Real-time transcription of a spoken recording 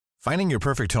Finding your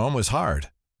perfect home was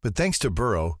hard, but thanks to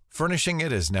Burrow, furnishing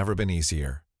it has never been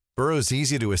easier. Burrow's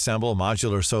easy-to-assemble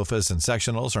modular sofas and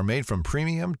sectionals are made from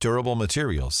premium, durable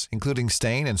materials, including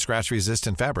stain and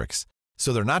scratch-resistant fabrics.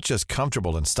 So they're not just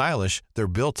comfortable and stylish, they're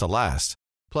built to last.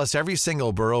 Plus, every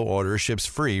single Burrow order ships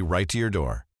free right to your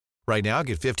door. Right now,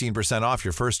 get 15% off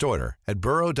your first order at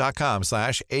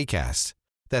burrow.com/ACAST.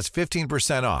 That's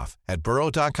 15% off at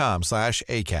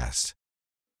burrow.com/ACAST.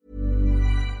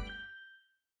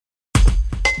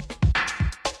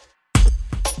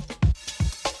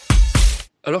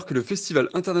 Alors que le Festival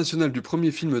international du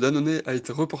premier film d'Annonay a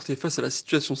été reporté face à la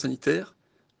situation sanitaire,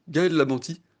 Gaël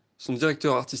Labanti, son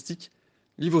directeur artistique,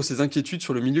 livre ses inquiétudes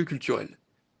sur le milieu culturel.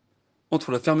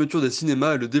 Entre la fermeture des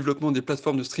cinémas et le développement des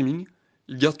plateformes de streaming,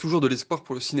 il garde toujours de l'espoir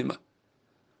pour le cinéma.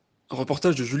 Un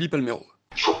reportage de Julie Palmero.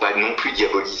 Il ne faut pas non plus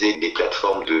diaboliser les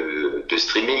plateformes de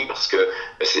streaming parce que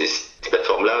ces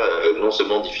plateformes-là non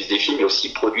seulement diffusent des films mais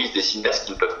aussi produisent des cinéastes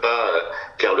qui ne peuvent pas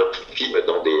faire leurs films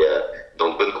dans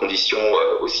de bonnes conditions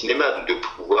au cinéma. Donc de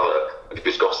pouvoir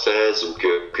que Scorsese ou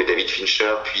que David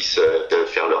Fincher puissent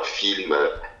faire leurs films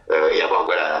et avoir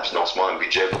un financement, un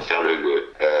budget pour faire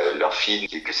leur film,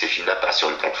 et que ces films-là passent sur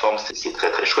les plateformes, c'est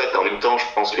très très chouette. En même temps, je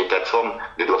pense que les plateformes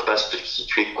ne doivent pas se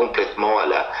situer complètement à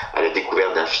la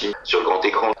découverte d'un film sur le grand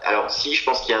écran. Alors si, je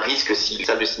pense qu'il y a un risque si les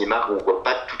salles de cinéma ne voient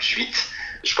pas tout de suite.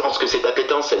 Je pense que cette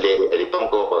appétence, elle est pas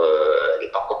encore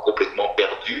complètement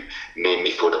perdue, mais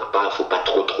il faut pas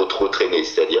trop traîner.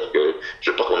 C'est-à-dire que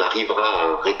je pense qu'on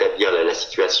arrivera à rétablir la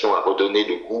situation, à redonner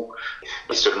le goût,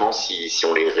 mais seulement si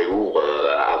on les réouvre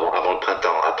avant le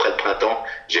printemps. Après le printemps,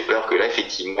 j'ai peur que là,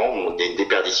 effectivement, on ait une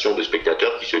déperdition de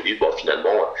spectateurs qui se disent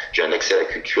finalement, j'ai un accès à la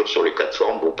culture sur les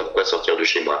plateformes, pourquoi sortir de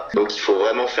chez moi? Donc il faut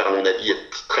vraiment faire, à mon avis,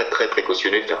 être très très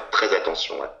précautionneux, faire très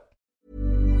attention.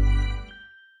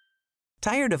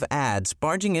 Tired of ads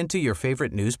barging into your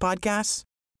favorite news podcasts?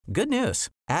 Good news.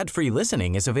 Ad-free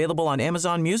listening is available on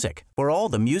Amazon Music for all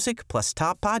the music plus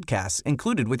top podcasts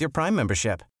included with your Prime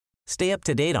membership. Stay up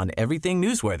to date on everything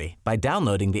newsworthy by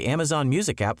downloading the Amazon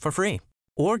Music app for free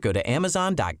or go to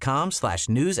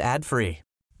amazon.com/news ad free.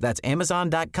 That's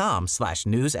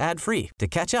amazon.com/news ad free to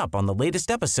catch up on the latest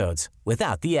episodes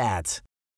without the ads.